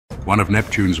One of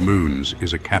Neptune's moons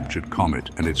is a captured comet,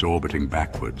 and it's orbiting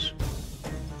backwards.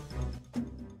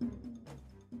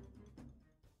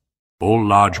 All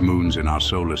large moons in our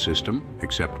solar system,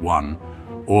 except one,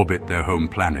 orbit their home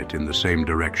planet in the same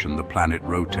direction the planet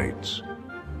rotates.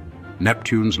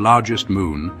 Neptune's largest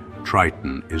moon,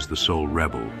 Triton, is the sole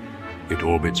rebel. It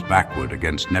orbits backward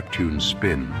against Neptune's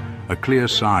spin, a clear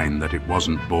sign that it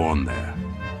wasn't born there.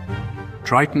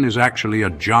 Triton is actually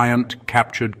a giant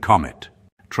captured comet.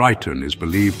 Triton is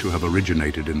believed to have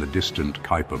originated in the distant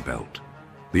Kuiper Belt,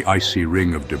 the icy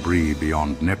ring of debris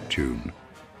beyond Neptune.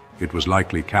 It was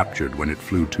likely captured when it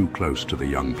flew too close to the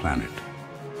young planet.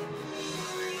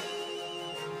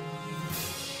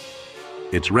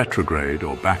 Its retrograde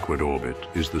or backward orbit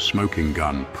is the smoking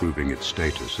gun proving its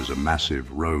status as a massive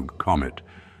rogue comet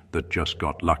that just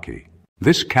got lucky.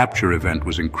 This capture event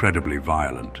was incredibly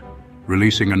violent,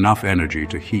 releasing enough energy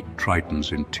to heat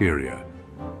Triton's interior,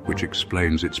 which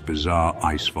explains its bizarre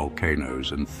ice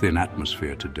volcanoes and thin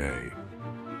atmosphere today.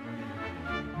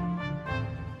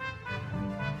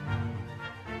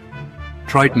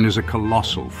 Triton is a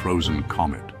colossal frozen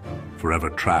comet,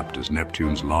 forever trapped as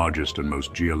Neptune's largest and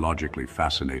most geologically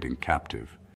fascinating captive.